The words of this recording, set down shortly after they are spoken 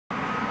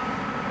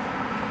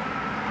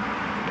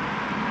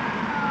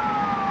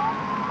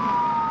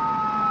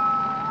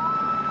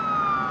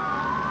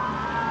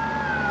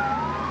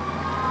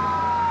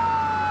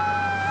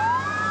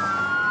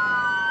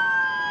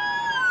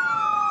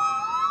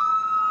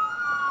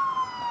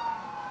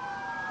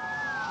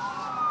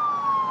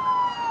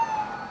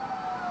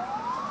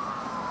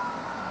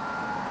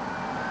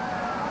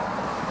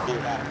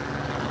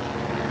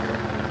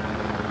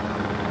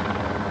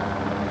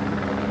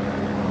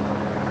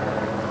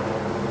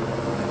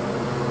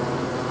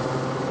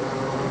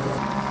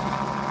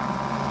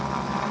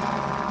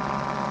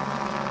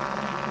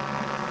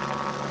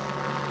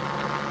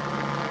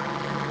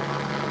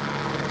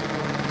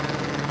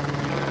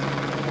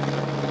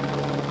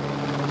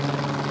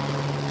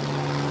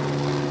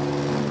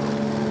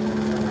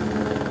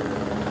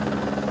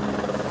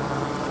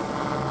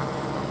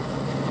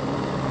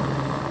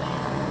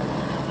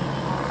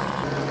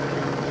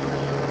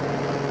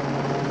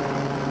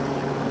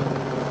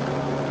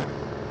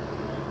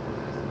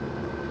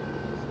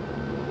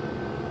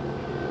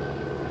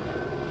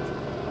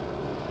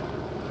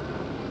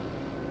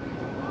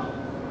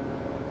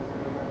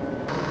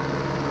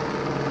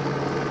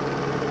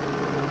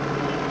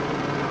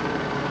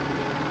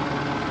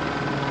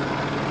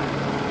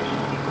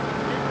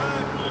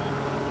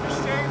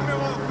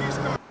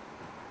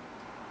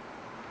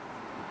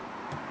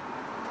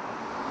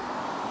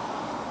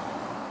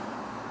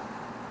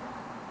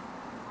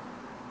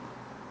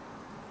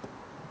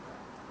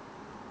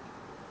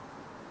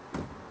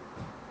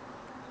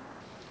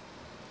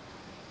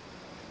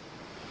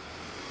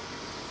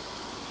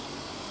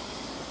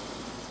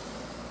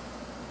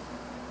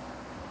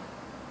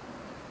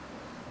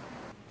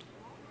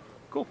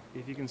Cool.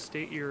 If you can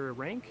state your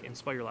rank and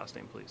spell your last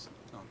name, please.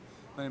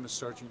 My name is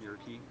Sergeant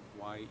Yerkey,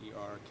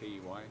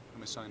 Y-E-R-K-E-Y.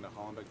 I'm assigned to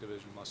Hollenbeck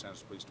Division, Los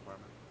Angeles Police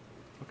Department.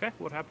 Okay,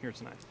 what happened here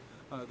tonight?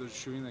 There's a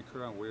shooting that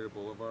occurred on Whittier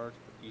Boulevard,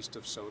 east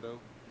of Soto.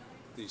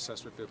 The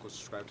suspect vehicle was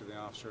described to the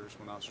officers.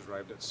 When officers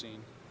arrived at the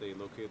scene, they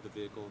located the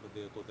vehicle.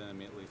 The vehicle then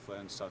immediately fled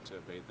and sought to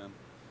evade them.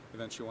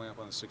 Eventually went up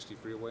on the 60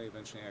 freeway,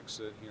 eventually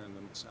exited here in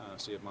the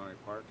City of Monterey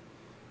Park,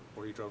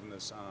 where he drove in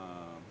this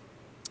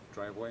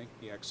driveway.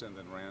 He exited and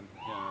then ran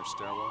here in our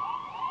stairwell.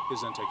 He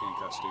was then taken in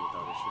custody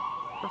without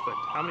issue. Perfect.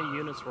 How many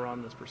units were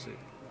on this pursuit?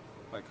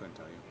 I couldn't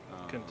tell you.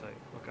 Couldn't tell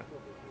you. Okay.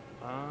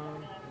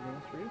 Anything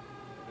else for you?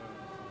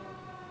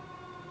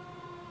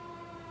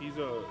 He's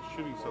a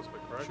shooting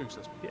suspect, correct? Shooting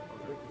suspect. Yeah.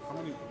 Okay. How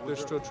many? They're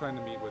still trying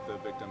to meet with the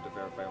victim to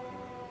verify everything.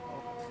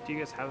 Do you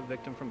guys have a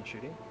victim from the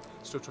shooting?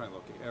 Still trying to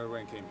locate.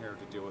 Everyone came here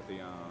to deal with the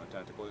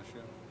tactical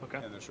issue. Okay.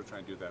 And they're still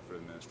trying to do that for the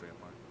administrative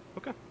part.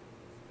 Okay.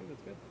 I think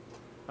that's good.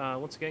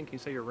 Once again, can you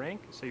say your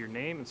rank, say your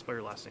name, and spell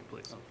your last name,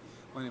 please?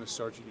 My name is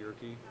Sergeant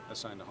Yerkey,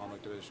 assigned to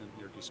Hollenbeck Division.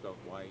 Yerkey spelled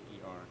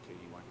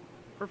Y-E-R-K-E-Y.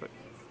 Perfect.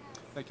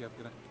 Thank you. Have a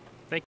good night.